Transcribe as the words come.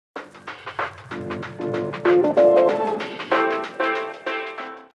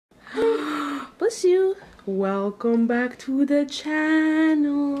Welcome back to the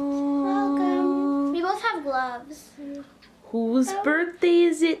channel. Welcome. We both have gloves. Whose birthday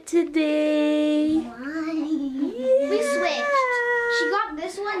is it today? Mine. Yeah. We switched. She got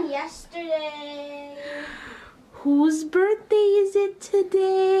this one yesterday. Whose birthday is it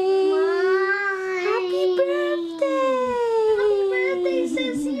today? Mine. Happy birthday. Happy birthday,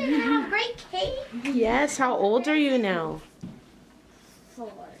 Sissy. You're gonna have great cake. Yes, how old are you now?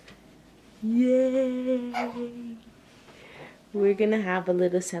 4. Yay! We're gonna have a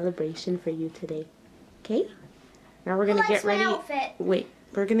little celebration for you today. Okay? Now we're gonna get ready. Wait,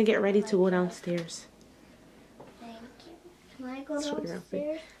 we're gonna get ready to go downstairs. Thank you. Can I go Show your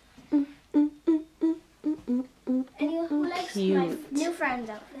downstairs? outfit. And who likes my Cute. new friend's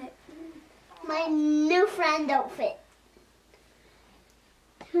outfit? My new friend outfit.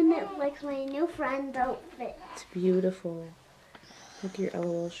 Who likes my new friend outfit? It's beautiful. Look at your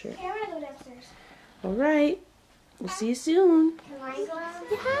LOL shirt. Okay, I'm gonna go downstairs. All right. We'll see you soon. Can I go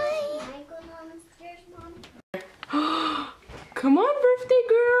downstairs? Hi. Can I go downstairs, Mom? Come on, birthday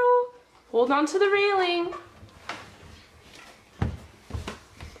girl. Hold on to the railing.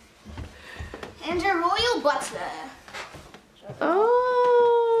 And your royal butler. Oh.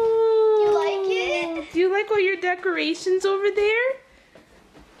 You like it? Do you like all your decorations over there?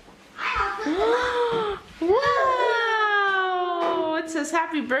 Wow! It says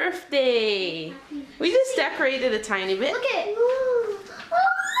happy birthday. We just decorated a tiny bit. Look at it. Oh!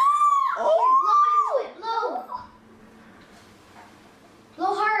 Blow into it. Blow.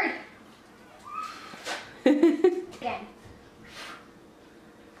 Blow hard. Again.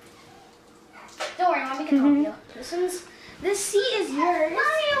 Don't worry, Mommy can help you. This seat is yours.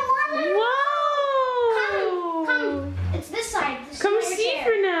 Whoa! Come. It's this side. Come see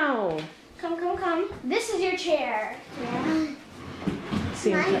for now. Come. This is your chair. Yeah.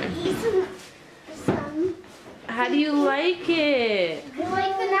 Same time. How do you like it? You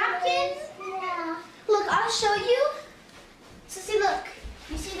like the napkins? Yeah. Look, I'll show you. Sissy, look.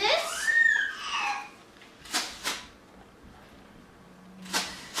 You see this?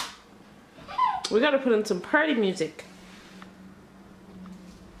 We gotta put in some party music.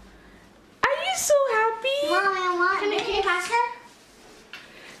 Are you so happy? Can you pass her?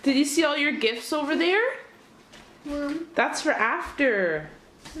 Did you see all your gifts over there? Mom, That's for after.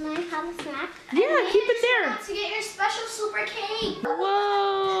 can I have a snack? Yeah, keep it there. To get your special super cake.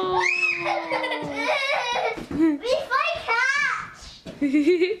 Whoa! We play catch.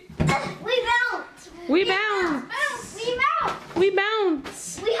 We We bounce. bounce. We bounce. We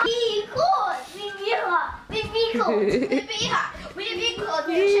bounce. We cool. We be cool. We be hot. We be cool.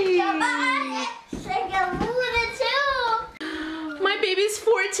 Shake your body. Shake your booty too. My baby's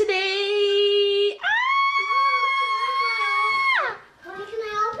 4 today. Ah! When can I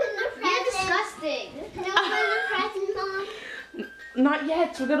open the present? You're disgusting. Can I open the present, Mom? Not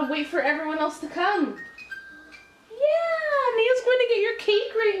yet. We're gonna wait for everyone else to come. Yeah, Nea's going to get your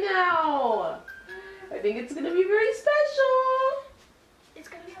cake right now. I think it's gonna be very special. It's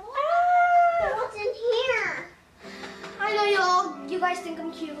gonna be a lot. What's in here? I know you guys think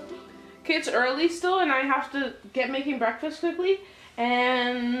I'm cute. Okay, it's early still, and I have to get making breakfast quickly,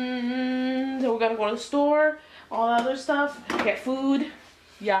 and we're gonna go to the store, all that other stuff, get food.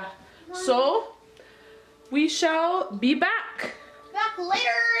 Yeah. So we shall be back. Back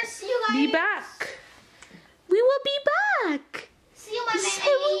later. See you guys. Be back. We will be back. See you, my baby. Say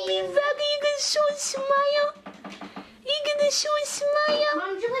we'll be back. Are you gonna show a smile? You gonna show a smile?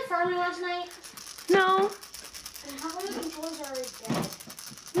 Mom, did you play farming last night? No. And how come the controls are dead?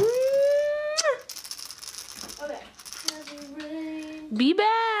 Okay. Be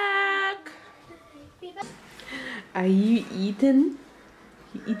back. Be back. Are you eating?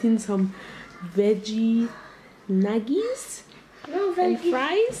 You eating some veggie nuggies No, and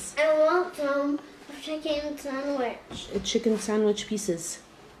fries? I want some chicken sandwich. Chicken sandwich pieces.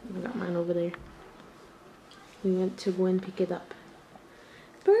 I got mine over there. We went to go and pick it up.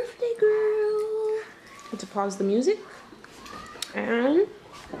 Birthday girl. Have to pause the music. And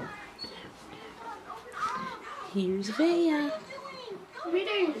here's Vaya.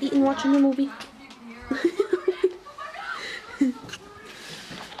 Eating, watching the movie.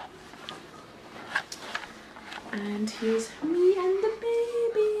 And here's me and the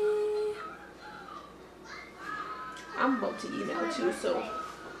baby. I'm about to eat now too, so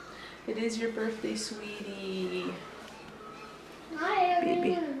it is your birthday, sweetie.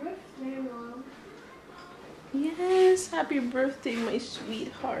 Baby. Mom. Yes, happy birthday, my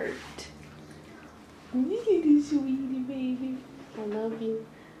sweetheart. You sweetie baby. I love you.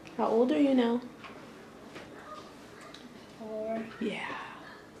 How old are you now? 4. Yeah.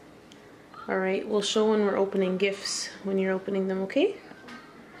 Alright, we'll show when we're opening gifts, when you're opening them, okay?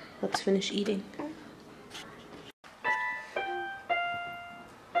 Let's finish eating.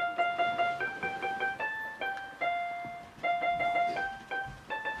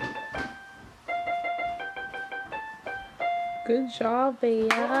 Good job, Bea.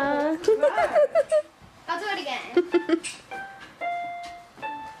 I'll do it again.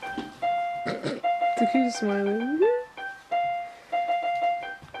 Look, he's smiling.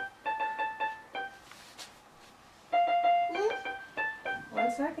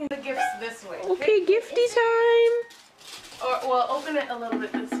 1 second. The gifts this way. Okay, gifty time. Or well, open it a little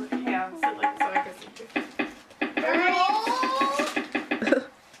bit this way. Yeah, sit like so I can see.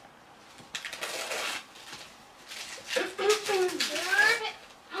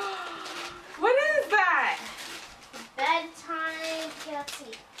 What is that? Bedtime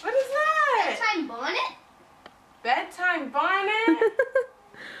guilty. What is that? Bedtime bonnet? Bedtime bonnet?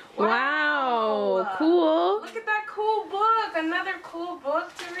 Wow, cool. Look at that cool book. Another cool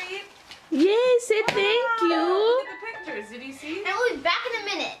book to read. Yay, say thank Wow, you. Look at the pictures. Did you see? And we'll be back in a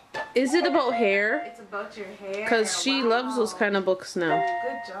minute. Is it about hair? It's about your hair. Because she loves those kind of books now.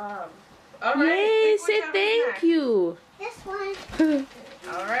 Good job. All right. Yay, pick say whichever thank next. you. This one.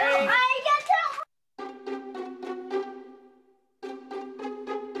 All right. I get to.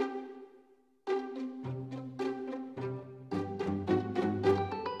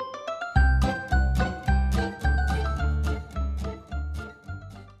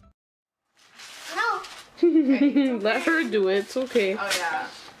 No. Let her do it. It's okay. Oh yeah.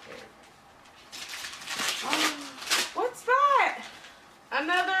 What's that?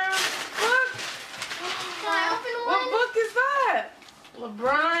 Another book? Can I open What one? book is that?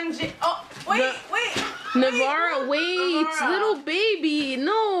 LeBron James. Oh, wait, wait. Nevara, wait, Nevara. little baby,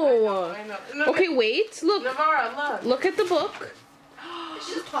 no. I know. No, Okay, wait, look. Nevara, look. Look at the book.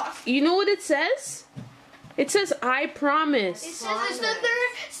 It's just tossed. You know what it says? It says, I It promise. says it's the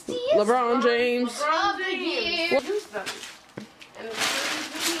third Steve. LeBron James. LeBron Of the James. year. Use them. And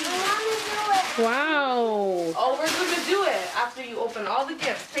Wow. oh, we're going to do it after you open all the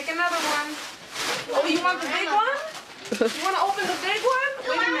gifts. Pick another one. Oh, you want the big one? You want to open the big one? No,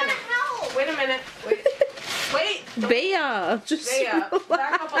 Wait a I want minute. to help. Wait a minute. Wait. Wait. Bea, just Bea,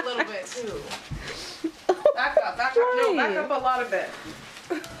 back up a little bit too. Back up, back up. No, back up a lot of it.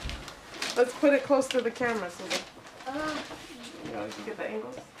 Let's put it close to the camera so that you know, you can get the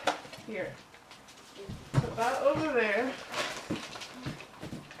angles. Here. Put that over there.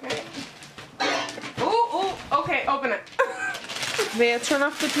 Okay. Ooh, ooh. Okay, open it. Bea, turn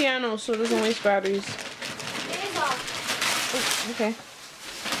off the piano so it doesn't waste batteries. It is off. Oh, okay.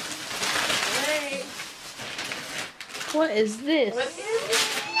 Alright. What is this? What is it?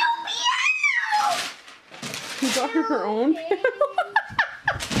 No piano. You got her own piano?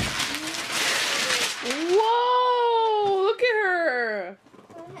 Whoa! Look at her!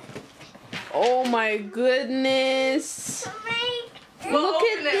 Oh my goodness! We'll Look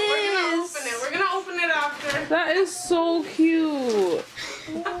open at it. We're gonna this! open it. We're gonna open it after. That is so cute!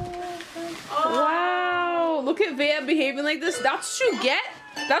 Oh. Wow! Look at Bea behaving like this. That's what you get?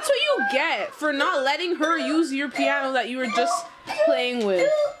 That's what you get for not letting her use your piano that you were just playing with.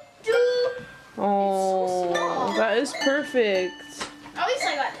 Oh, that is perfect. At least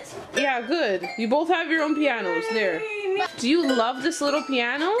I got this one. Yeah, good. You both have your own pianos. There. Do you love this little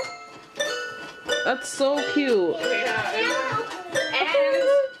piano? That's so cute. Yeah. And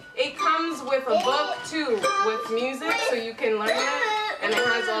it comes with a book too, with music, so you can learn it, and it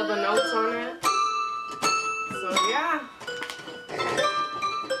has all the notes on it. So yeah.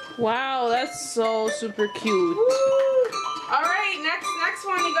 Wow, that's so super cute. All right, next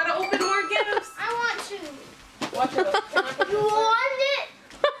one. You gotta open more gifts. I want to. Watch it. You want it?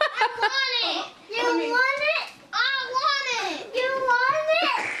 I want it. You Let me- want it? I want it. You want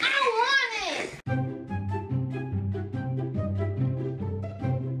it? I want it.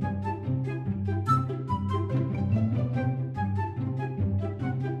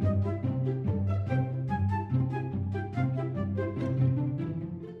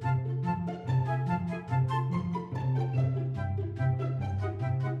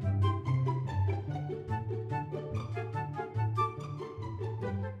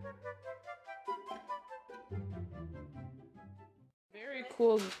 Very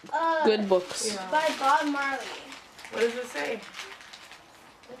cool, good books. Yeah. By Bob Marley. What does it say?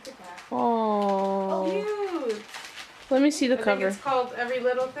 Look at that. Oh, Cute. let me see the I think cover. it's called Every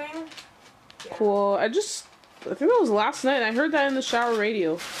Little Thing. Yeah. Cool. I think that was last night. I heard that in the shower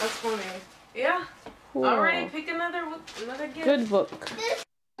radio. That's funny. Yeah. Cool. All right, pick another gift. Good book.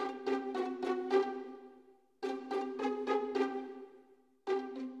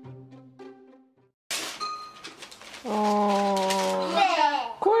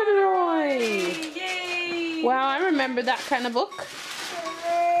 remember that kind of book.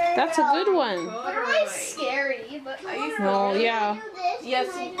 That's a good one. They're really scary, but Oh, yeah. Yes,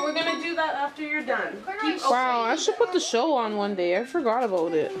 we're gonna do that after you're done. Keep Wow, I should put the show on one day. I forgot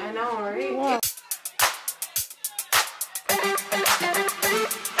about it. I know, right? Wow.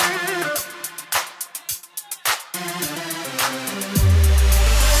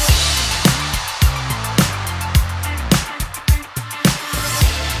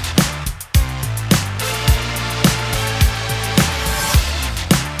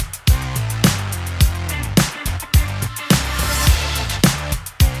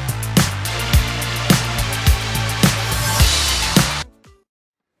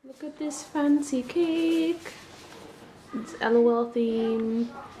 Look at this fancy cake. It's LOL theme.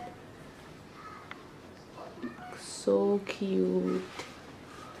 So cute.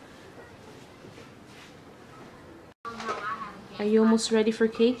 Are you almost ready for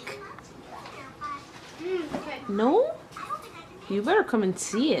cake? okay. No? You better come and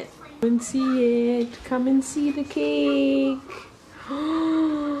see it. Come and see it. Come and see the cake.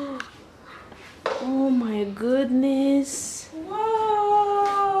 Oh my goodness. I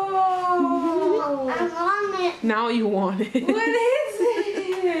want it. Now you want it. What is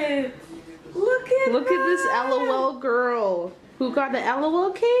it? Look at Look at this LOL girl who got the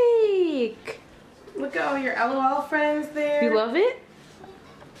LOL cake. Look at all your LOL friends there. You love it?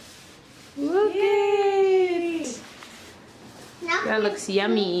 Look Yay. it. That looks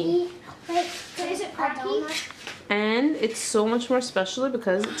yummy. Wait, so is it party? And it's so much more special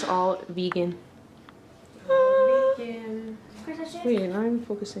because it's all vegan. Vegan. Wait, not even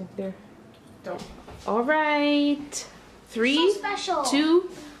focusing there. Don't. All right. 3, So special. 2,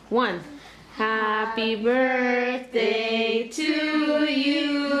 1. Happy birthday to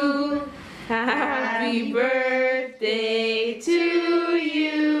you. Happy birthday to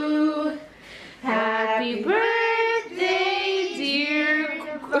you. Happy birthday, dear.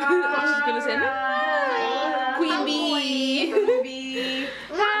 She's gonna say Queen Bee. Bee.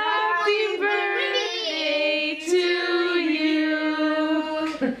 Happy birthday to you.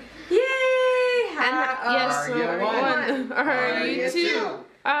 Yay! Yes, Are you one. Are you 2?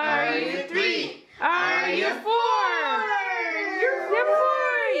 Are you 3? Are you 4? You're 4!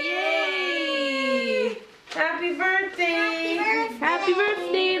 Yay! Happy birthday! Happy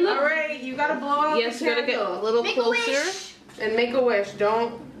birthday! Look. All right, you gotta blow out Yes, the you gotta get a candle. little Make a closer. wish. And make a wish.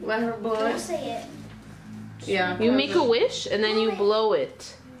 Don't let her blow Don't it. say it. Yeah. You make a wish and then you blow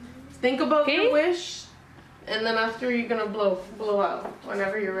it. Think about Okay. your wish, and then after you're gonna blow out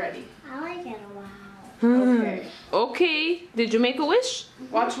whenever you're ready. I like it a lot. Okay. Okay. Did you make a wish?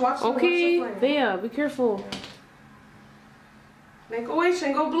 Watch. Okay. Watch the flame. Bea, be careful. Make a wish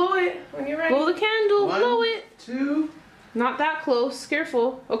and go blow it when you're ready. Blow the candle. Blow it. 2. Not that close.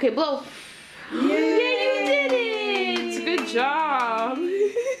 Careful. Okay, blow. Yay! Yeah, you did it. Good job.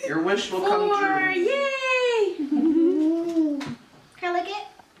 Your wish will come 4. true. Yay! Can I lick it?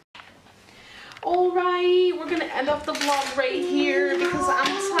 All right, we're gonna end off the vlog right here because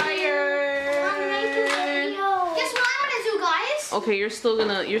I'm tired. Guess what I'm gonna do, guys? Okay, you're still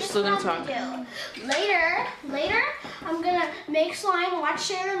gonna talk. Later, I'm gonna make slime, watch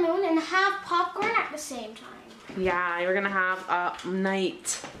Sailor Moon, and have popcorn at the same time. Yeah, you're gonna have a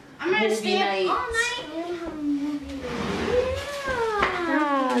night. I'm gonna Movie stay up all night. night.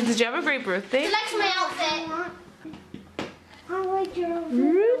 Ah, did you have a great birthday? He likes my outfit. I like your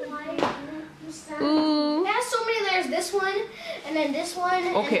Ooh. It has so many layers. This one, and then this one,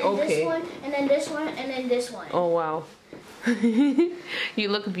 Okay, and then okay. this one, and then this one, and then this one. Oh wow. You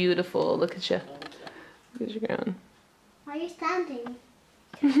look beautiful. Look at you. Look at your gown. Why are you standing?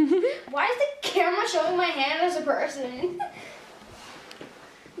 Why is the camera showing my hand as a person?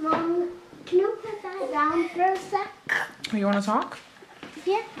 Mom, can you put that down for a sec? You want to talk?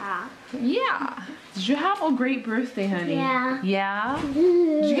 Yeah. Yeah. Did you have a great birthday, honey? Yeah. Yeah?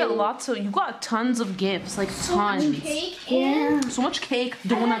 Did you get lots of, you got tons of gifts, like tons. Cake and So much cake,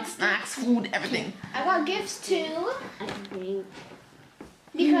 donuts, snacks, food, everything. I got gifts too.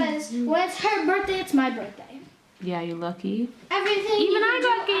 Because when it's her birthday, it's my birthday. Yeah, you lucky. Everything. Even you I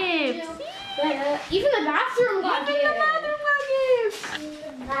can got do, gifts. Even the bathroom got Even the gifts.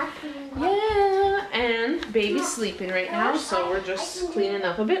 bathroom got gifts. Yeah, and baby's sleeping right now, so we're just cleaning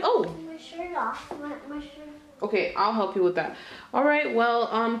up a bit. Oh, My shirt off. My shirt. okay, I'll help you with that. All right, well,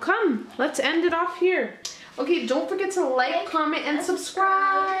 come, let's end it off here. Okay, don't forget to like, comment, and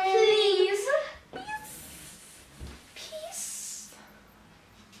subscribe. Please. Peace.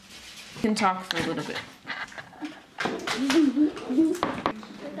 You can talk for a little bit.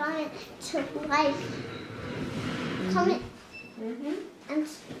 We're going to like, comment, and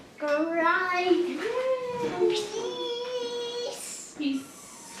subscribe. Peace. Peace.